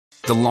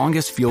The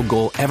longest field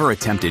goal ever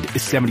attempted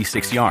is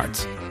 76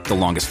 yards. The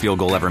longest field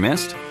goal ever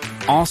missed?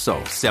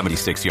 Also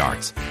 76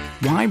 yards.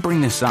 Why bring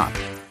this up?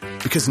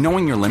 Because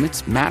knowing your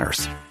limits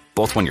matters,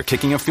 both when you're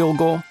kicking a field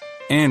goal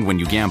and when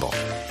you gamble.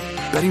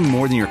 Betting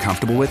more than you're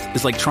comfortable with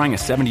is like trying a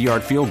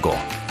 70-yard field goal.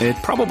 It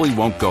probably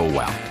won't go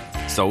well.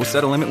 So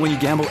set a limit when you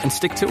gamble and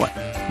stick to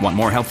it. Want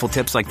more helpful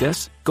tips like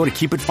this? Go to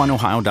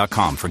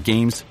keepitfunohio.com for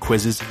games,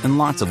 quizzes, and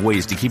lots of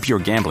ways to keep your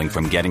gambling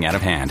from getting out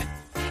of hand.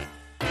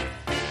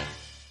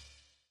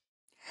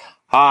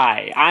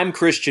 Hi, I'm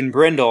Christian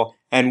Brindle,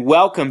 and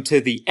welcome to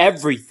the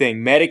Everything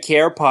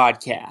Medicare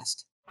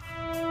podcast.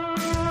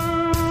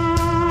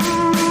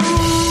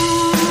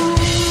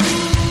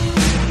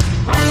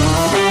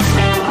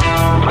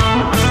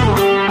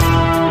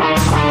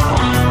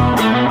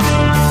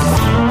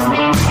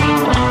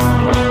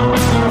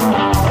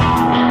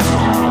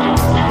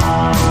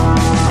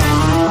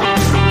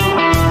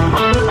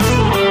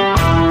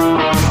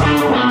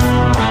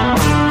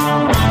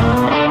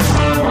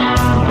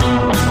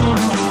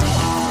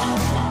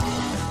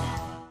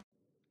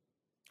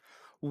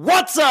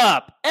 What's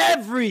up,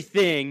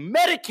 Everything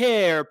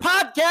Medicare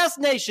Podcast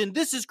Nation?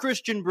 This is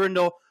Christian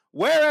Brindle.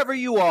 Wherever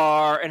you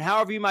are and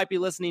however you might be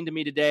listening to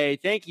me today,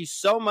 thank you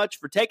so much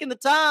for taking the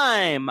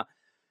time.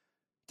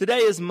 Today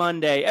is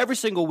Monday. Every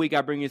single week,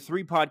 I bring you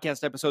 3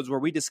 podcast episodes where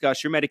we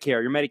discuss your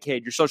Medicare, your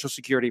Medicaid, your Social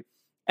Security,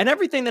 and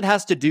everything that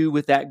has to do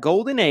with that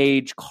golden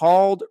age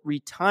called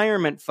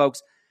retirement,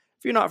 folks.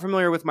 If you're not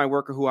familiar with my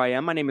work or who I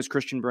am, my name is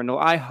Christian Brindle.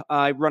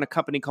 I run a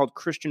company called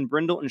Christian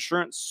Brindle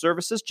Insurance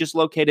Services, just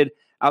located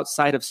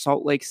outside of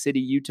Salt Lake City,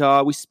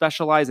 Utah. We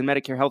specialize in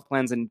Medicare health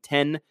plans in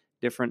 10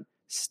 different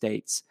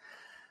states.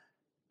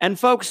 And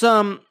folks,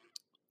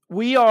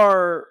 we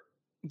are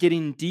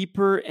getting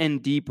deeper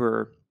and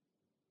deeper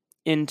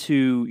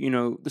into,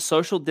 the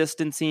social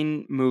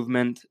distancing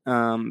movement,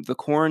 the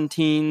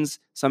quarantines,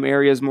 some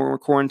areas more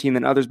quarantine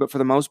than others, but for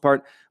the most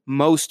part,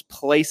 most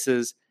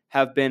places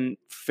have been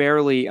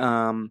fairly,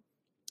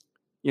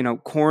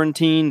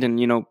 quarantined,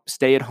 and,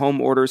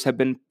 stay-at-home orders have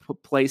been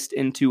placed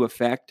into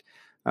effect.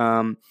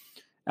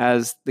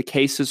 As the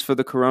cases for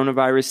the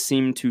coronavirus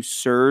seem to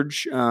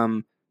surge,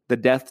 the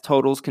death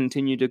totals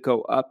continue to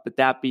go up. But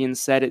that being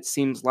said, it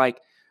seems like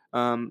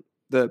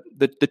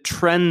the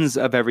trends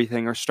of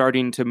everything are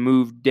starting to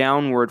move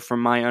downward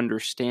from my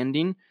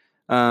understanding,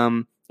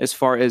 as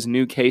far as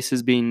new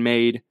cases being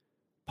made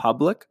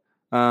public.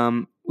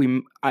 I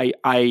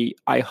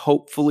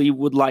hopefully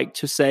would like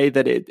to say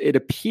that it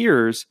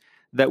appears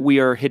that we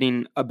are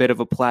hitting a bit of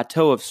a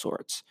plateau of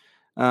sorts.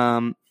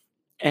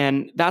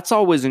 And that's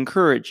always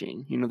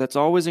encouraging. That's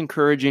always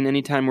encouraging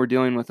anytime we're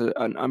dealing with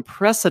an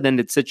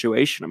unprecedented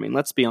situation. I mean,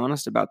 let's be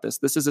honest about this.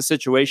 This is a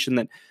situation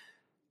that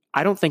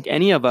I don't think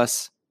any of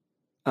us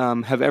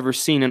have ever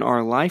seen in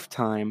our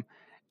lifetime.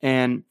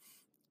 And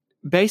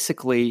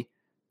basically,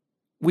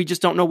 we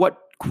just don't know what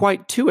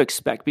quite to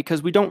expect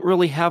because we don't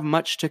really have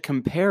much to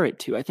compare it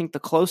to. I think the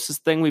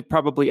closest thing we've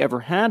probably ever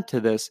had to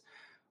this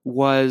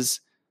was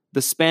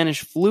the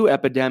Spanish flu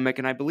epidemic,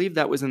 and I believe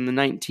that was in the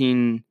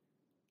 1910s,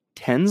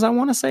 I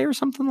want to say, or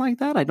something like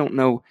that. I don't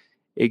know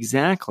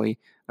exactly.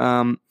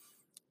 Now,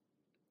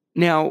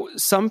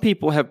 some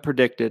people have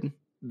predicted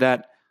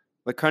that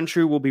the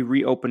country will be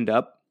reopened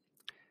up,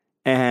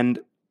 and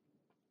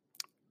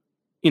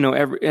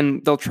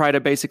and they'll try to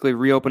basically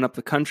reopen up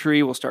the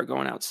country. We'll start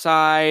going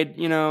outside,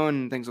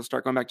 and things will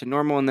start going back to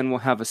normal. And then we'll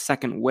have a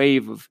second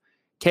wave of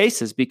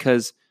cases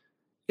because,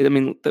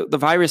 the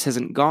virus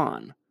hasn't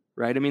gone,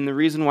 right? The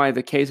reason why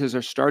the cases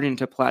are starting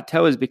to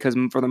plateau is because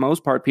for the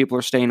most part, people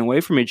are staying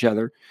away from each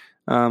other,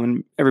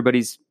 and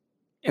everybody's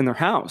in their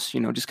house,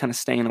 just kind of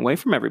staying away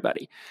from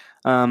everybody.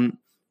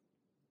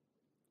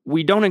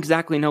 We don't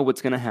exactly know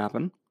what's going to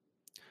happen.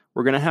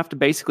 We're going to have to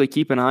basically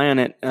keep an eye on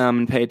it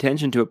and pay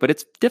attention to it. But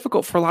it's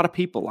difficult for a lot of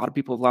people. A lot of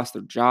people have lost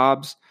their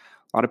jobs.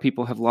 A lot of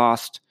people have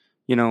lost,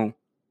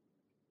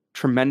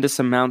 tremendous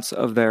amounts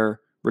of their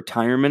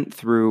retirement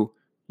through,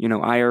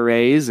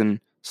 IRAs and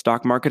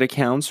stock market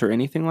accounts or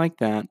anything like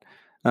that.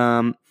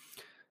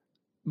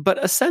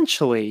 But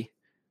essentially,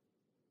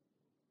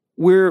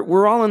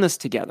 we're all in this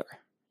together.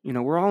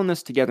 We're all in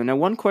this together. Now,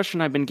 one question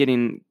I've been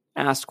getting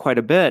asked quite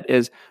a bit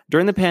is,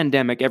 during the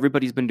pandemic,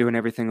 everybody's been doing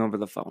everything over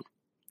the phone.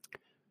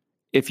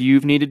 If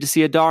you've needed to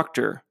see a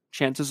doctor,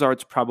 chances are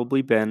it's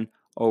probably been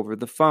over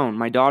the phone.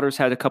 My daughter's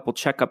had a couple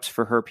checkups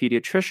for her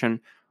pediatrician.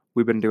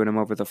 We've been doing them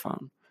over the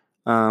phone.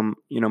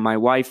 My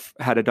wife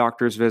had a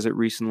doctor's visit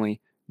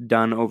recently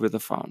done over the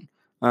phone.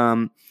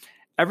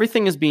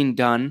 Everything is being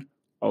done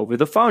over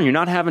the phone. You're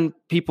not having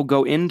people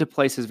go into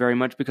places very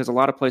much because a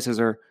lot of places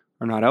are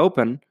not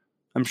open.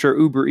 I'm sure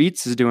Uber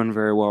Eats is doing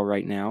very well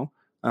right now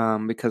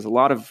because a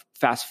lot of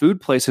fast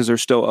food places are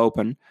still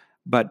open,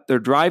 but their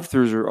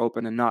drive-thrus are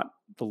open and not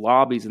the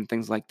lobbies and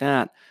things like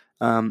that.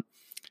 But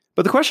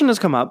the question has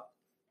come up,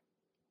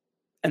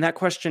 and that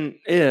question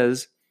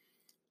is,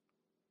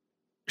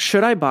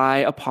 should I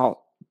buy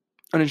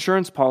an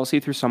insurance policy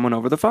through someone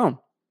over the phone?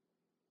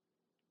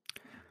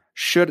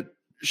 Should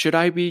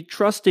I be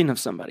trusting of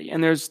somebody?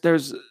 And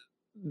there's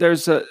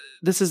this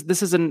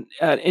is an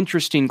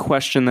interesting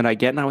question that I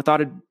get, and I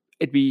thought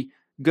it'd be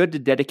good to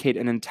dedicate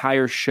an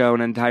entire show,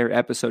 an entire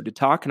episode to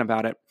talking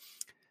about it,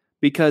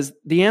 because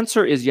the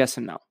answer is yes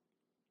and no.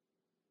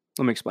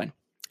 Let me explain.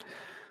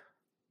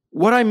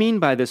 What I mean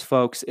by this,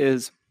 folks,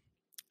 is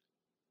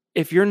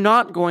if you're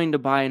not going to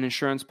buy an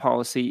insurance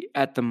policy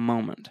at the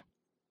moment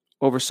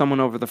over someone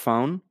over the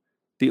phone,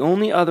 the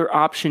only other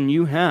option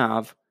you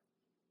have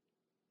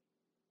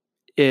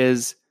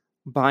is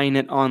buying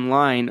it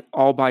online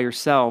all by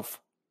yourself,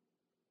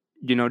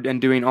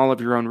 and doing all of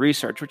your own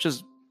research, which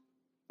is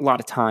a lot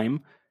of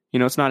time.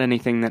 It's not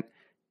anything that,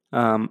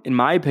 in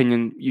my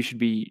opinion, you should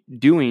be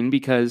doing,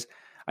 because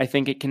I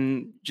think it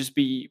can just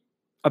be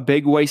a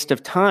big waste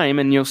of time,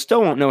 and you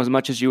still won't know as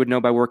much as you would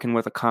know by working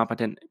with a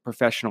competent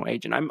professional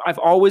agent. I've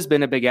always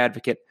been a big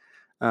advocate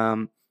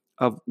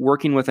of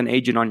working with an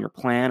agent on your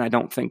plan. I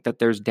don't think that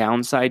there's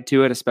downside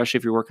to it, especially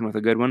if you're working with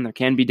a good one. There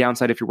can be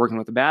downside if you're working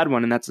with a bad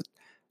one, and that's a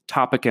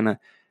topic and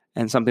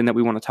something that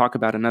we want to talk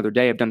about another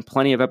day. I've done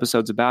plenty of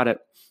episodes about it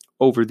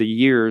over the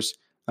years,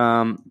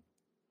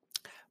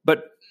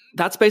 but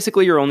that's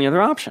basically your only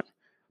other option,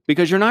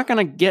 because you're not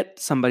going to get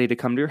somebody to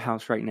come to your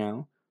house right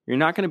now. You're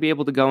not going to be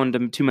able to go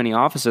into too many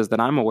offices that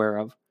I'm aware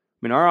of. I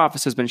mean, our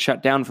office has been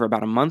shut down for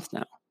about a month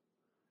now,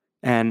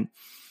 and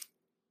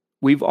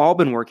we've all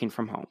been working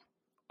from home.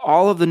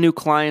 All of the new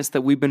clients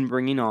that we've been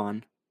bringing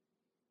on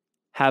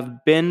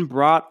have been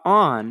brought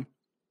on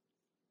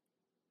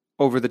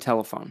over the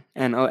telephone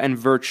and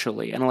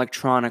virtually and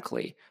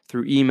electronically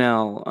through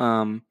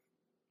email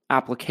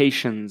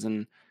applications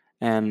and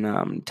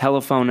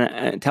telephone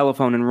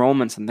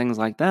enrollments and things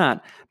like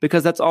that,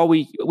 because that's all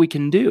we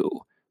can do.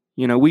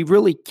 We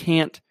really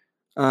can't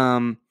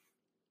operate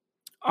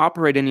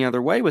any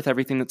other way with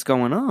everything that's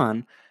going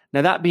on.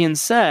 Now, that being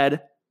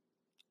said,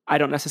 I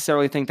don't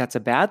necessarily think that's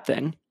a bad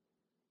thing,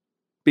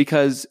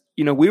 because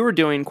we were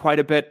doing quite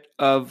a bit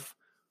of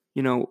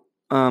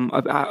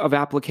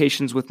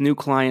applications with new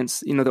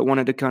clients that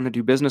wanted to kind of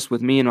do business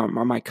with me and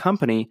my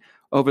company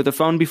over the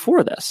phone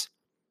before this.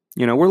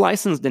 We're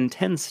licensed in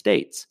 10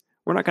 states.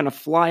 We're not going to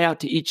fly out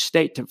to each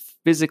state to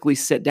physically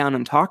sit down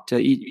and talk to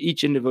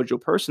each individual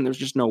person. There's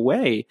just no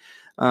way.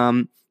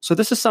 So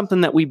this is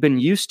something that we've been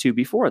used to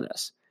before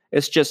this.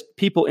 It's just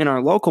people in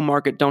our local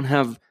market don't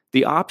have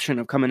the option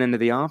of coming into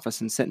the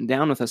office and sitting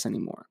down with us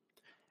anymore.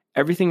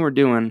 Everything we're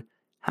doing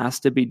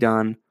has to be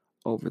done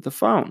over the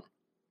phone.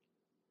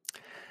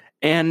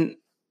 And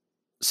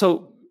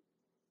so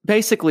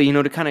basically,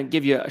 to kind of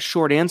give you a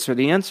short answer,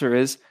 the answer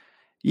is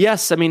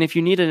yes. I mean, if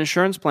you need an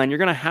insurance plan, you're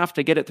going to have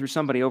to get it through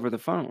somebody over the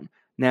phone.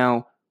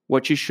 Now,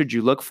 what should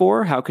you look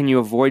for? How can you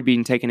avoid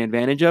being taken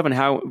advantage of?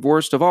 And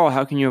worst of all,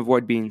 how can you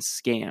avoid being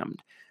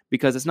scammed?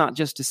 Because it's not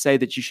just to say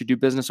that you should do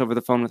business over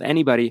the phone with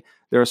anybody.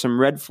 There are some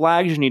red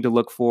flags you need to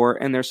look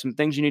for, and there's some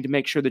things you need to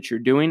make sure that you're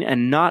doing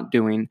and not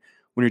doing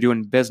when you're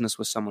doing business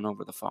with someone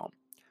over the phone.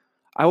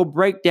 I will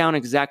break down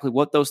exactly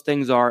what those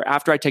things are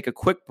after I take a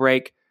quick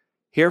break.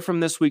 Hear from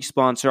this week's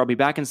sponsor. I'll be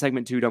back in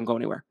segment 2. Don't go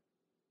anywhere.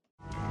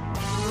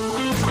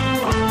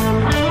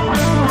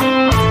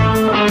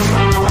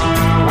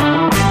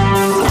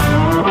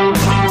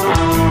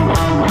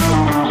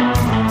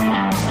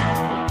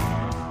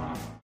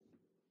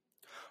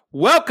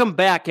 Welcome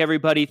back,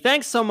 everybody.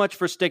 Thanks so much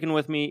for sticking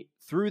with me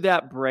through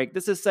that break.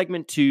 This is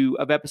segment 2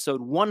 of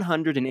episode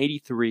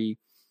 183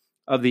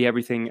 of the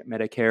Everything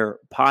Medicare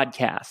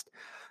podcast.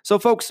 So,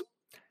 folks,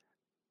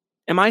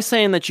 am I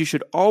saying that you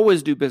should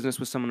always do business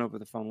with someone over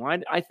the phone? Well,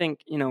 I think,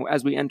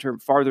 as we enter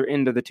farther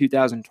into the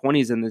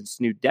 2020s in this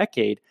new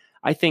decade,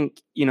 I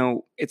think,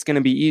 it's going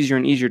to be easier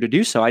and easier to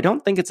do so. I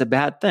don't think it's a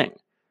bad thing.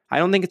 I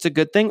don't think it's a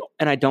good thing,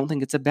 and I don't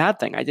think it's a bad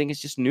thing. I think it's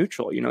just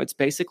neutral. It's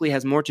basically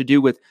has more to do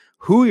with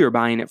who you're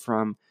buying it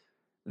from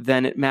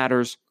than it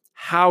matters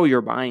how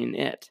you're buying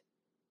it.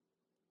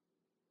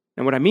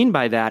 And what I mean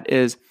by that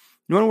is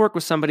you want to work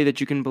with somebody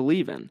that you can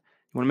believe in.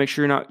 You want to make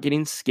sure you're not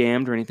getting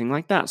scammed or anything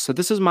like that. So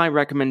this is my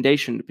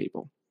recommendation to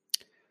people.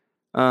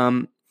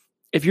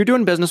 If you're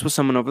doing business with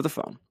someone over the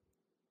phone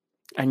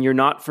and you're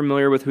not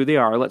familiar with who they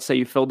are, let's say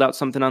you filled out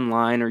something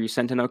online or you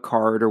sent in a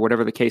card or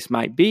whatever the case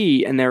might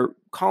be, and they're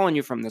calling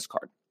you from this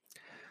card.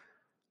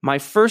 My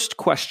first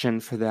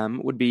question for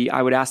them would be,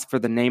 I would ask for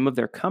the name of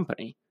their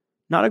company.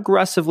 Not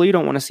aggressively. You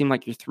don't want to seem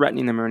like you're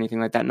threatening them or anything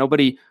like that.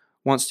 Nobody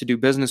wants to do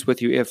business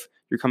with you if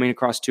you're coming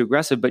across too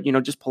aggressive, but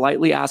just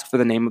politely ask for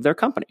the name of their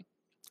company.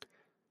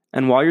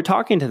 And while you're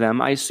talking to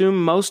them, I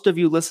assume most of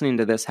you listening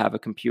to this have a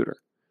computer,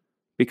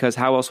 because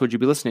how else would you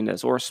be listening to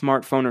this? Or a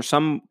smartphone or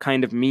some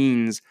kind of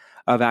means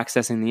of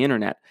accessing the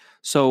internet.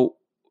 So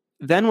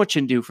then what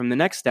you do from the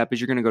next step is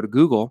you're going to go to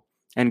Google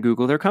and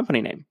Google their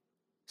company name.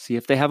 See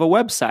if they have a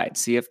website.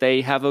 See if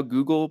they have a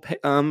Google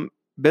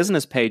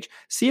business page.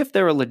 See if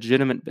they're a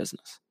legitimate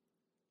business.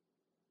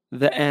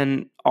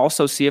 And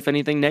also see if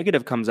anything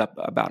negative comes up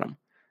about them.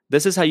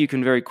 This is how you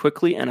can very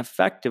quickly and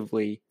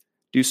effectively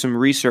do some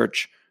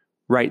research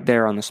right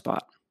there on the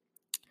spot.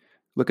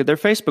 Look at their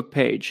Facebook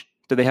page.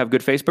 Do they have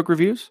good Facebook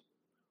reviews?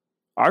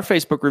 Our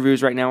Facebook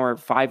reviews right now are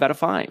 5 out of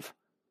 5.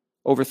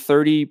 over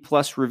 30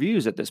 plus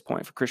reviews at this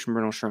point for Christian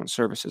Brindle Insurance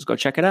Services. Go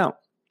check it out.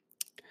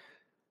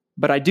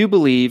 But I do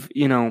believe,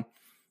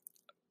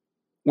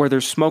 where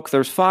there's smoke,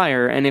 there's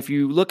fire. And if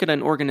you look at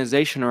an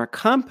organization or a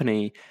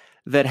company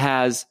that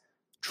has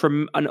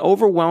an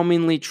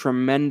overwhelmingly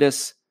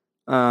tremendous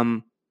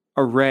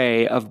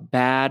array of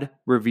bad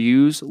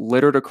reviews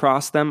littered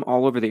across them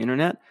all over the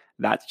internet,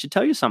 that should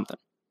tell you something.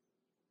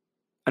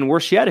 And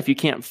worse yet, if you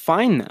can't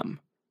find them,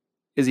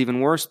 is even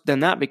worse than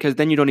that, because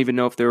then you don't even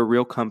know if they're a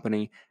real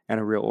company and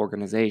a real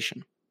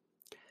organization.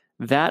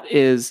 That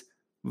is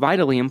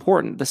vitally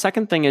important. The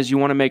second thing is you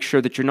want to make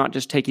sure that you're not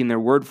just taking their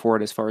word for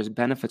it as far as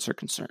benefits are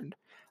concerned.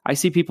 I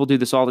see people do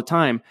this all the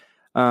time.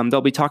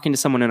 They'll be talking to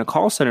someone in a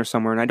call center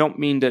somewhere, and I don't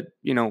mean to,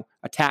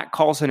 attack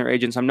call center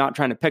agents. I'm not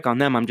trying to pick on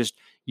them. I'm just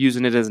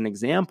using it as an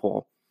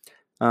example.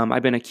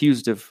 I've been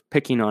accused of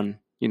picking on,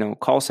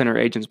 call center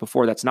agents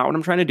before. That's not what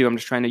I'm trying to do. I'm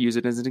just trying to use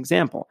it as an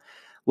example.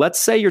 Let's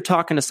say you're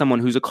talking to someone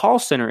who's a call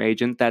center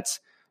agent that's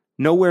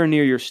nowhere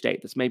near your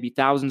state, that's maybe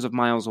thousands of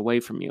miles away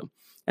from you.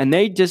 And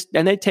they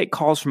take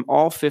calls from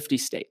all 50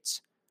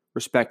 states,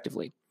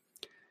 respectively.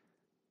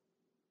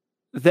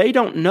 They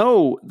don't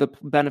know the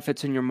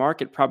benefits in your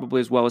market probably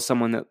as well as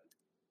someone that,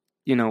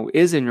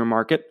 is in your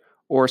market,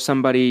 or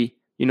somebody,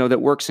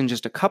 that works in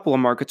just a couple of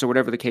markets or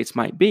whatever the case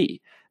might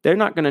be. They're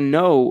not going to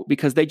know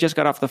because they just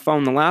got off the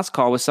phone the last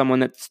call with someone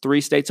that's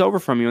 3 states over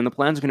from you, and the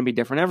plan's going to be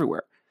different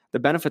everywhere. The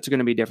benefits are going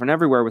to be different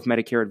everywhere with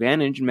Medicare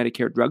Advantage and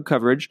Medicare drug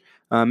coverage.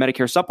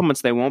 Medicare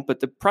supplements they won't,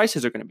 but the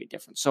prices are going to be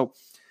different. So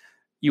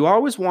you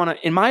always want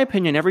to, in my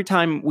opinion, every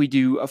time we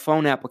do a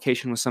phone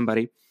application with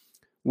somebody,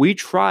 we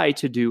try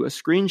to do a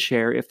screen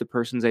share if the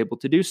person's able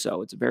to do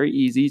so. It's very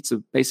easy.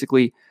 So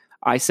basically,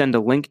 I send a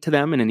link to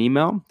them in an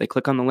email. They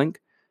click on the link,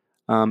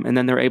 and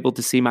then they're able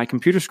to see my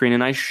computer screen,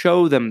 and I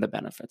show them the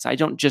benefits. I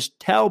don't just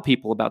tell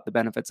people about the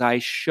benefits. I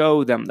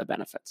show them the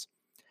benefits.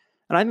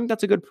 And I think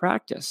that's a good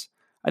practice.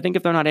 I think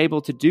if they're not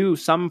able to do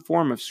some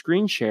form of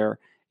screen share,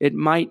 it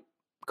might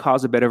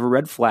cause a bit of a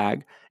red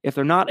flag. If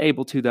they're not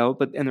able to, though,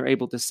 and they're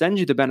able to send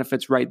you the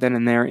benefits right then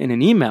and there in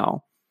an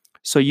email,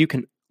 so you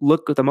can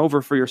look them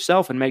over for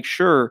yourself and make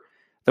sure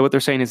that what they're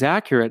saying is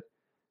accurate,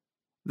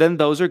 then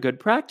those are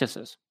good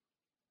practices.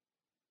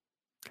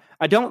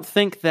 I don't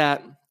think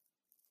that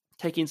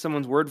taking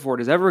someone's word for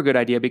it is ever a good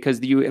idea, because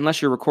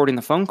unless you're recording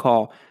the phone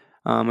call,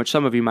 which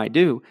some of you might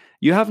do,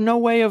 you have no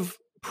way of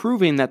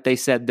proving that they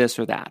said this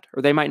or that,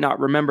 or they might not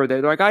remember.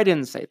 They're like, I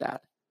didn't say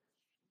that.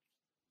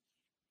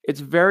 It's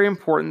very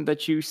important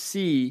that you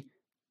see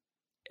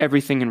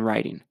everything in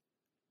writing.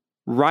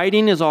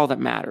 Writing is all that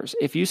matters.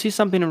 If you see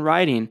something in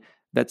writing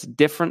that's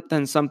different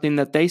than something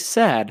that they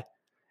said,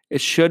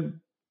 it should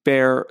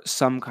bear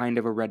some kind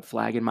of a red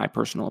flag, in my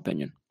personal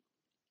opinion.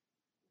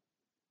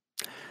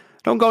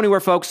 Don't go anywhere,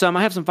 folks.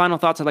 I have some final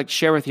thoughts I'd like to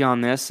share with you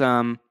on this. We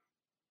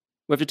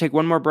have to take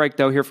one more break,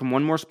 though, hear from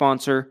one more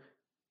sponsor.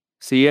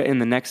 See you in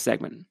the next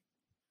segment.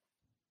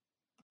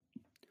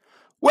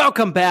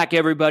 Welcome back,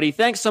 everybody.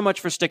 Thanks so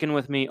much for sticking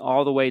with me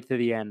all the way to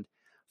the end.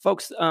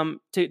 Folks,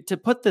 to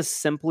put this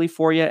simply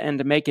for you and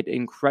to make it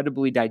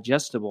incredibly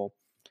digestible,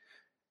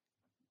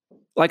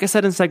 like I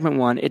said in segment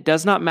 1, it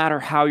does not matter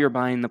how you're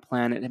buying the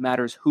plan. It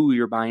matters who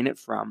you're buying it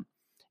from.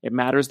 It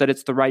matters that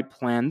it's the right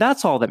plan.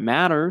 That's all that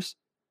matters.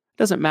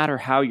 It doesn't matter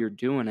how you're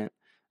doing it.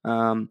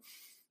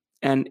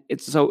 And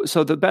it's so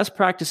the best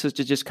practice is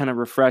to just kind of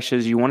refresh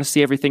is you want to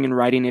see everything in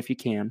writing if you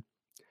can.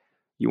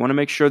 You want to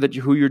make sure that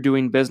who you're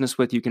doing business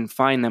with, you can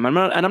find them. I'm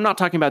not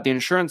talking about the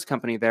insurance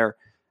company they're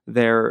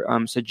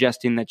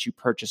suggesting that you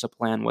purchase a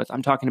plan with.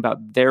 I'm talking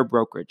about their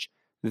brokerage,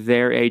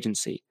 their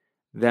agency,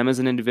 them as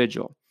an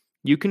individual.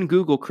 You can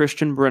Google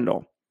Christian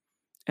Brindle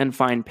and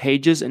find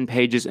pages and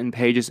pages and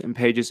pages and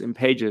pages and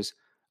pages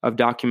of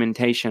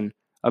documentation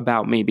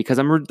about me, because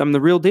I'm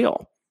the real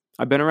deal.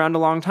 I've been around a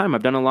long time.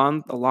 I've done a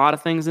lot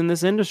of things in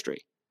this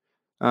industry.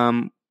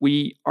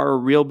 We are a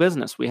real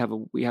business. We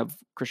have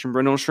Christian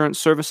Brindle Insurance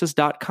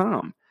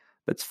Services.com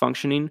that's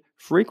functioning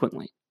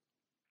frequently.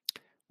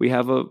 We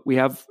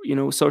have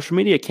social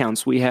media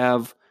accounts. We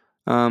have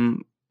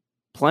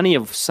plenty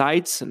of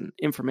sites and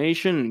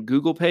information and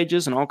Google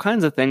pages and all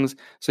kinds of things,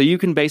 so you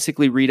can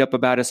basically read up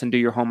about us and do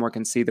your homework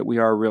and see that we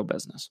are a real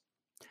business.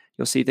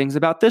 You'll see things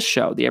about this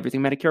show, the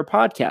Everything Medicare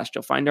podcast.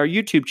 You'll find our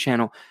YouTube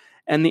channel,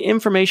 and the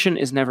information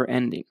is never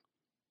ending.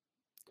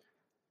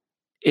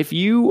 If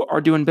you are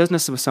doing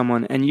business with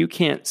someone and you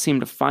can't seem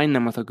to find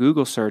them with a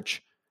Google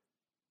search,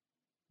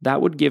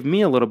 that would give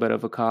me a little bit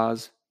of a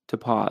cause to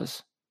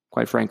pause,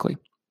 quite frankly.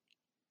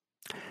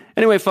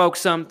 Anyway,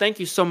 folks, thank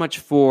you so much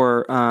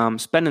for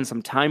spending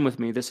some time with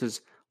me. This is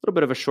a little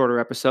bit of a shorter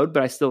episode,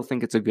 but I still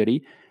think it's a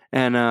goodie.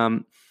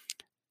 And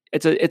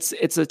it's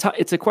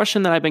a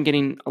question that I've been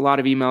getting a lot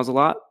of emails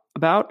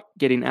about,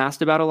 getting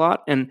asked about a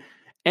lot. And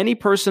any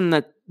person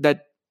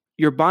that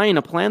you're buying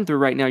a plan through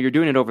right now, you're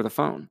doing it over the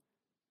phone.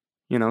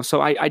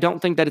 So I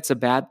don't think that it's a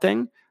bad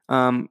thing.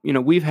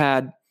 We've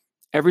had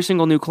every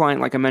single new client,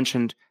 like I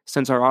mentioned,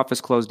 since our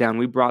office closed down.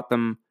 We've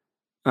done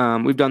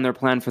their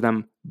plan for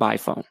them by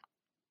phone.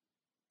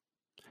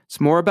 It's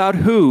more about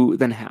who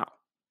than how.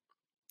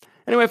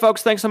 Anyway,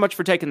 folks, thanks so much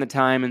for taking the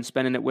time and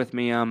spending it with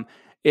me.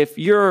 If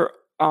you're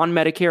on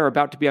Medicare or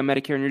about to be on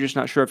Medicare and you're just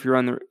not sure if you're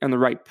on the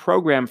right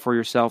program for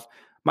yourself,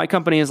 my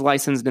company is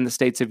licensed in the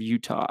states of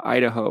Utah,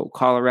 Idaho,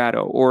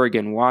 Colorado,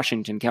 Oregon,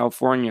 Washington,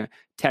 California,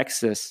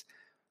 Texas,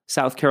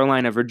 South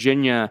Carolina,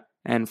 Virginia,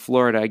 and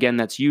Florida. Again,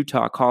 that's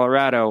Utah,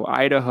 Colorado,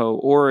 Idaho,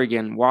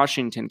 Oregon,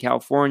 Washington,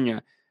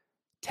 California,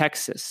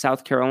 Texas,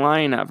 South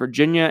Carolina,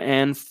 Virginia,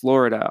 and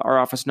Florida. Our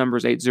office number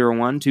is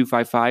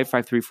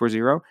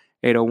 801-255-5340,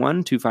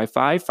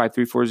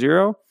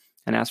 801-255-5340,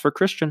 and ask for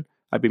Christian.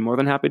 I'd be more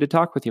than happy to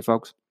talk with you,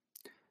 folks.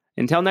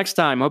 Until next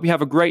time, hope you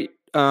have a great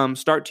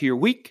start to your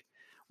week.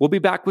 We'll be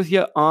back with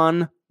you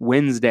on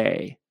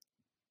Wednesday.